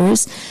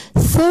 years,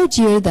 3rd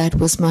year, that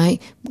was my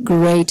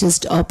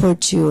greatest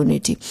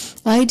opportunity.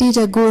 I did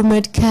a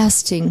gourmet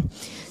casting.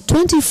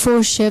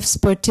 24 chefs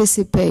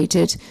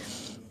participated,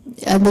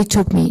 and they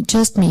took me,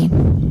 just me.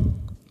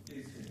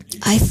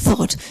 I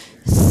thought,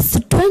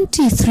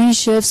 23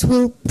 chefs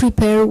will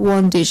prepare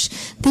one dish.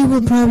 They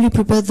will probably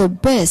prepare the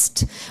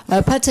best.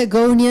 A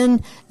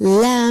Patagonian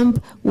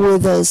lamb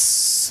with a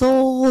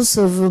sauce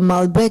of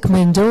Malbec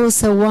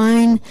Mendoza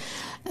wine,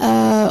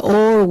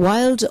 or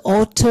wild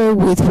otter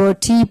with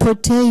roti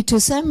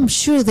potatoes. I'm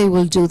sure they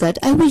will do that.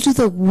 I will do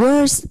the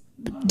worst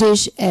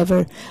dish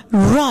ever.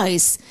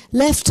 Rice,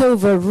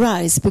 leftover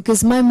rice,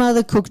 because my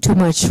mother cooked too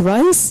much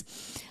rice.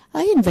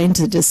 I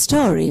invented a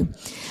story.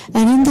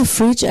 And in the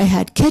fridge I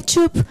had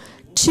ketchup,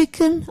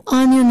 chicken,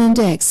 onion, and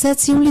eggs.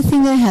 That's the only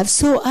thing I have.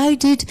 So I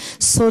did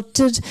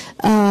sorted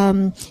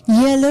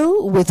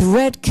yellow with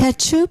red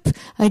ketchup.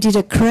 I did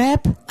a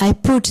crab. I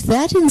put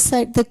that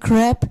inside the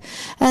crab,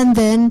 and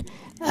then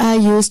I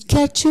used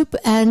ketchup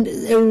and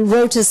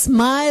wrote a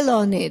smile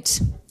on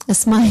it, a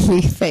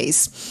smiley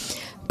face.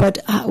 But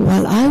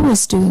while I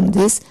was doing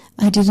this,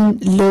 I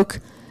didn't look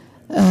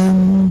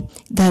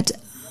that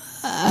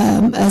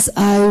as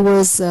I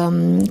was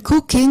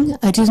cooking,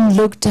 I didn't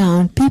look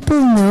down. People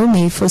know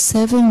me for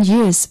 7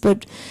 years,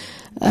 but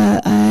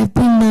I've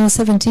been now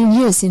 17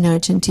 years in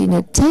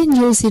Argentina. 10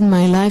 years in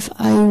my life,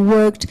 I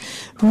worked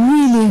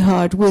really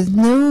hard with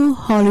no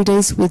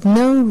holidays, with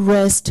no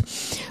rest.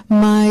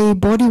 My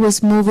body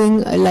was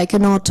moving like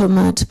an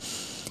automat.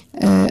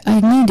 I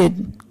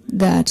needed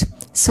that.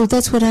 So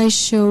that's what I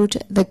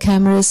showed the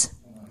cameras.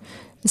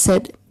 I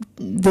said,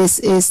 this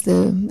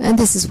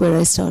is where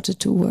I started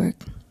to work.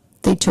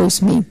 They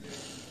chose me.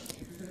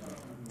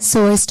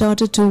 So I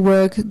started to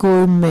work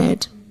gourmet.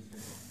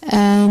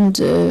 And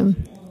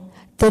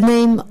the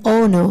name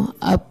Ohno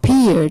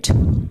appeared.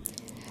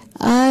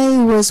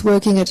 I was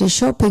working at a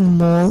shopping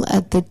mall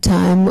at the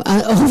time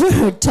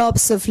over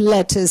tops of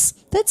lettuce.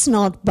 That's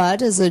not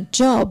bad as a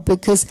job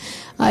because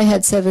I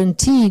had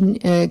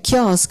 17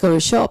 kiosks or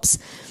shops.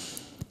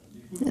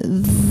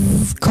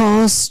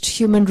 Cost,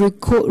 human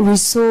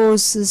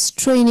resources,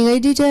 training, I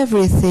did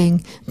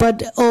everything,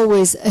 but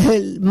always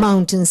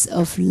mountains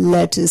of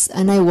lettuce,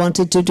 and I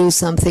wanted to do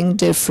something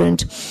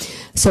different.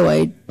 So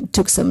I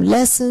took some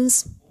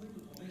lessons,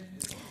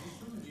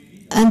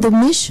 and the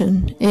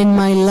mission in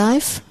my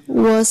life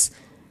was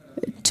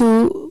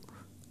to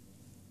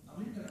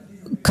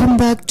come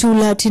back to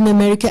Latin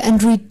America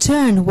and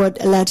return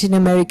what Latin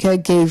America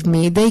gave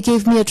me. They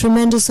gave me a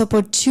tremendous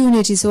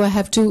opportunity, so I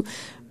have to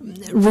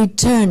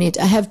return it.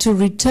 I have to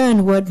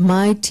return what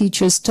my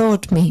teachers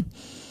taught me.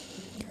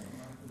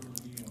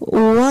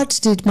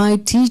 What did my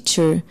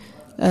teacher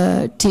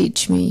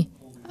teach me?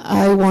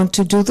 I want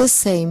to do the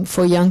same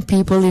for young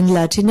people in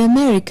Latin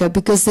America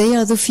because they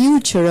are the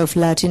future of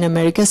Latin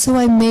America. So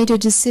I made a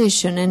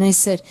decision and I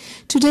said,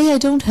 today I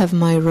don't have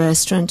my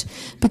restaurant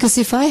because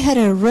if I had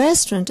a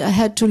restaurant,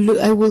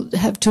 I would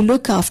have to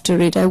look after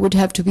it. I would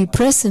have to be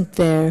present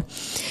there.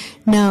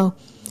 Now,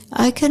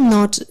 I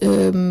cannot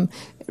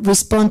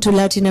respond to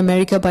Latin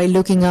America by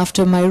looking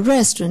after my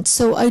restaurant.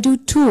 So I do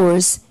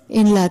tours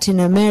in Latin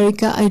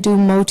America. I do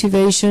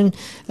motivation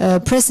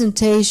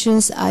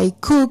presentations. I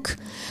cook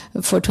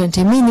for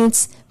 20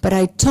 minutes, but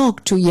I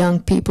talk to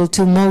young people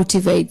to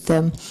motivate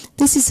them.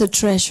 This is a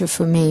treasure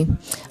for me.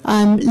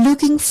 I'm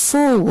looking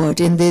forward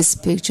in this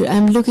picture.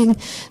 I'm looking,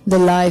 the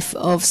life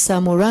of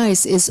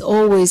samurais is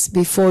always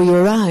before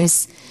your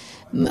eyes.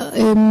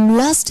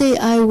 Last day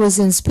I was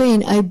in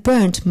Spain, I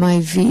burnt my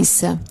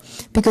visa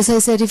because I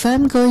said if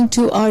I'm going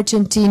to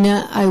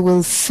Argentina, I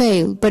will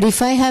fail. But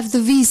if I have the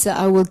visa,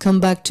 I will come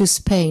back to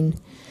Spain.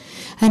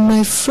 And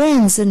my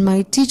friends and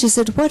my teachers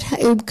said,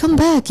 come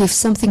back if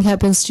something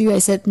happens to you. I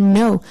said,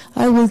 no,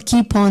 I will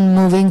keep on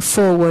moving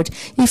forward.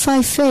 If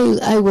I fail,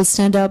 I will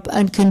stand up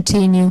and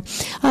continue.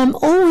 I'm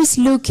always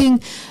looking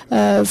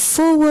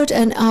forward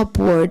and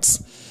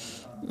upwards.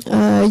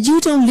 You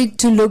don't need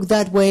to look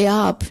that way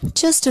up.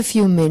 Just a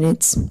few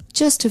minutes.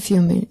 Just a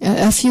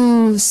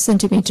few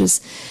centimeters.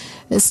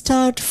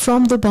 Start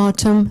from the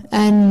bottom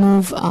and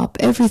move up.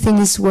 Everything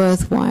is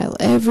worthwhile.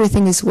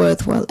 Everything is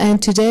worthwhile.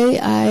 And today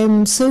I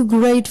am so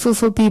grateful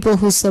for people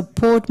who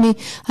support me.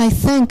 I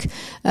thank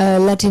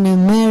Latin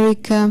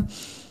America.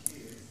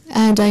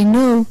 And I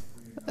know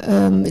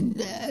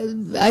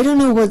I don't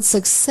know what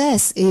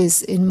success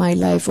is in my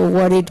life or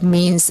what it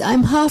means.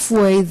 I'm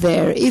halfway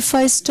there. If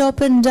I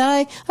stop and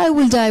die, I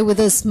will die with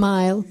a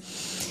smile.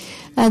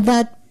 At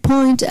that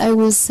point, I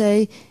will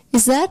say,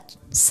 is that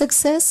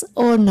success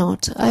or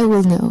not? I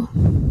will know.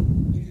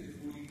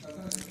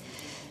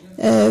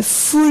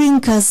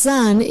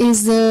 FURIKAZAN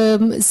is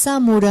the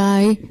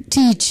samurai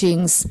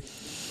teachings.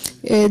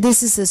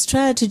 This is a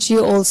strategy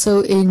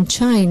also in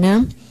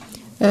China.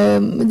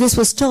 This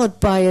was taught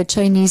by a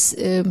Chinese,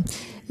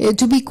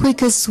 to be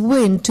quick as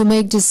wind, to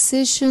make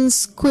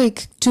decisions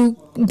quick, to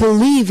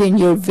believe in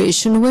your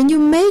vision. When you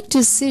make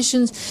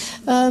decisions,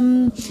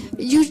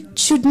 you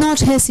should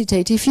not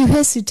hesitate. If you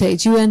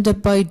hesitate, you end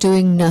up by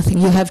doing nothing.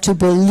 You have to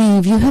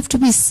believe. You have to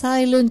be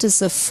silent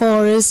as a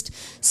forest,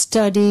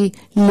 study,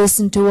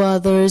 listen to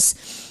others.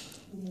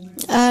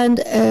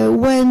 And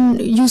when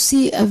you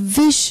see a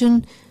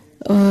vision,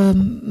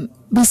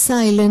 be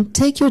silent,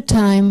 take your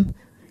time,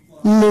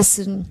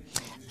 listen.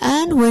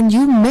 And when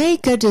you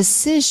make a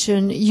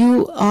decision,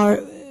 you are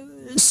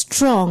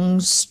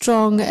strong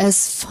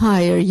as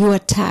fire. You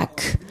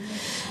attack.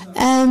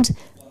 And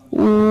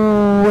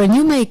when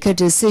you make a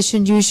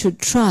decision, you should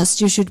trust.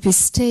 You should be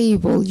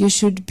stable. You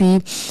should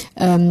be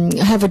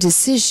have a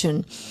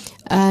decision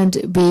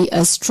and be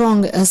as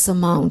strong as a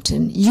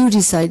mountain. You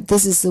decide,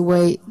 this is the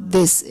way,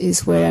 this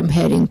is where I'm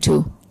heading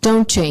to.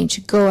 Don't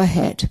change. Go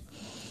ahead.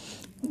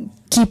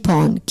 Keep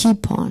on.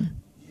 Keep on.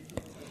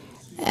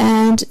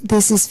 And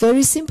this is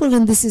very simple,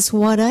 and this is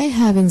what I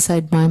have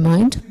inside my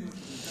mind.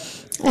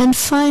 And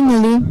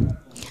finally,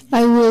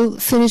 I will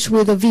finish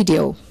with a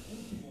video.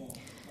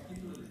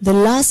 The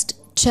last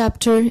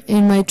chapter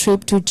in my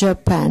trip to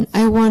Japan.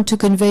 I want to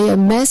convey a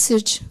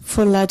message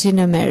for Latin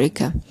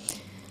America.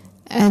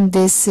 And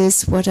this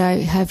is what I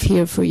have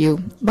here for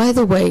you. By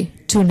the way,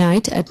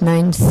 tonight at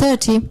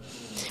 9:30,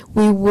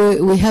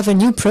 we have a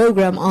new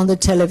program on the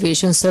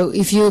television. So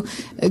if you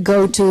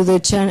go to the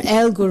channel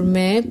El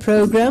Gourmet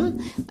program,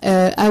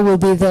 I will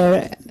be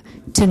there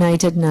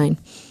tonight at 9.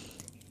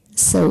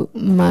 So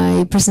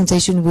my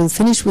presentation will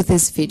finish with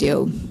this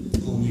video.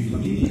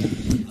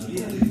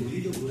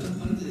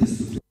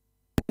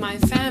 My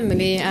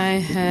family, I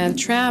have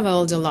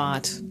traveled a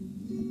lot.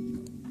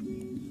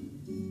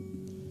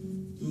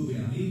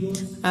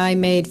 I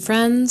made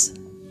friends.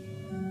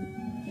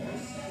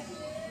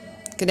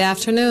 Good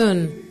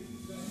afternoon.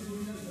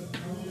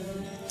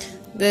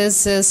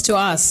 This is to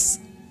us.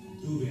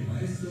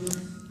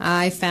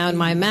 I found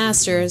my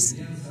masters,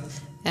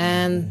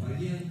 and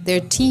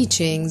their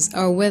teachings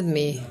are with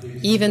me,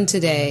 even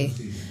today.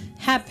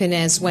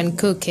 Happiness when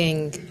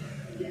cooking.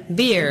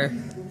 Beer.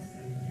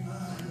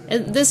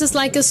 This is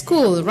like a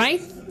school,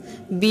 right?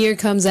 Beer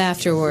comes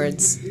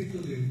afterwards.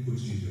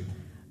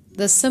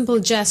 The simple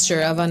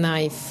gesture of a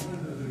knife.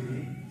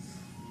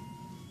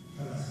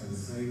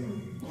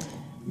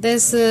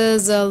 This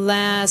is the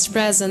last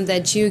present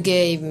that you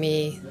gave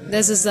me.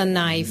 This is a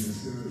knife.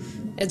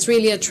 It's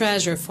really a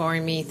treasure for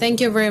me.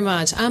 Thank you very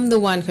much. I'm the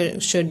one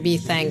who should be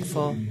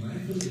thankful.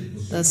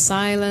 The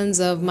silence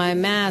of my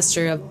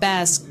master of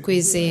Basque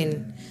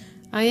cuisine.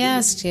 I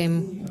asked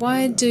him,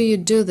 why do you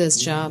do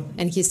this job?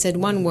 And he said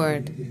one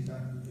word.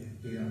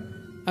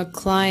 A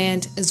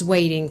client is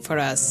waiting for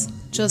us.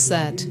 Just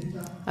that.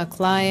 A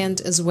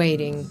client is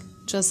waiting.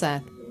 Just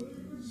that.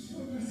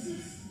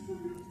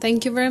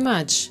 Thank you very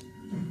much.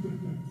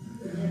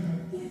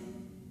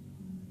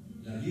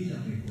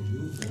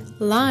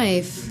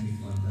 Life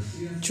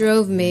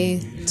drove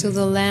me to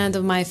the land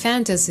of my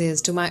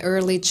fantasies, to my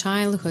early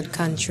childhood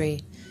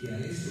country.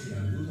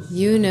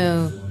 You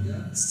know,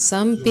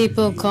 some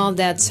people call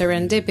that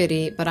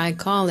serendipity, but I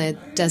call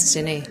it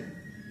destiny,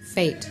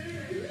 fate.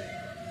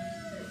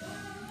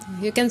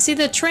 You can see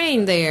the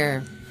train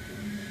there.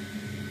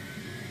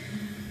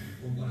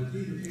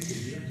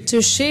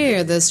 To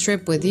share this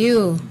trip with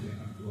you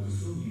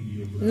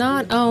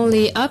not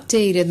only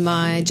updated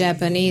my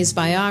Japanese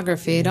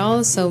biography, it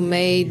also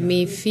made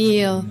me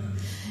feel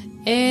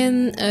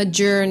in a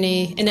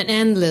journey, in an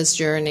endless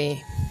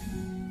journey.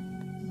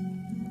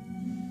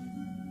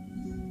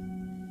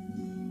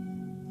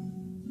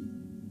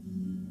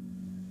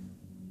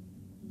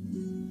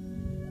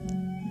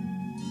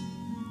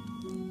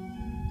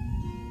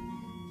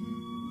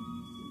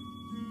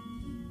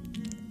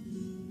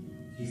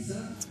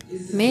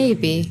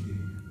 Maybe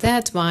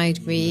that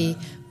might be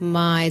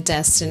my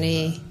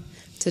destiny,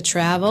 to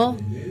travel,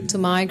 to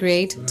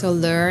migrate, to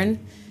learn,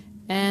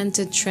 and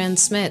to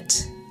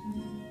transmit.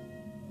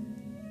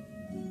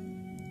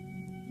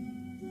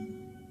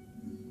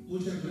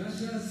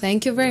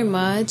 Thank you very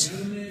much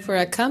for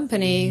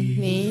accompanying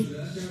me,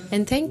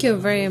 and thank you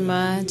very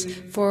much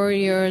for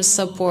your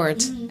support.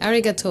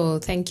 Arigato,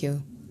 thank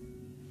you.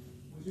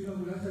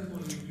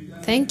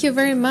 Thank you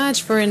very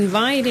much for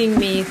inviting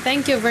me.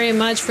 Thank you very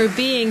much for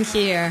being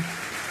here.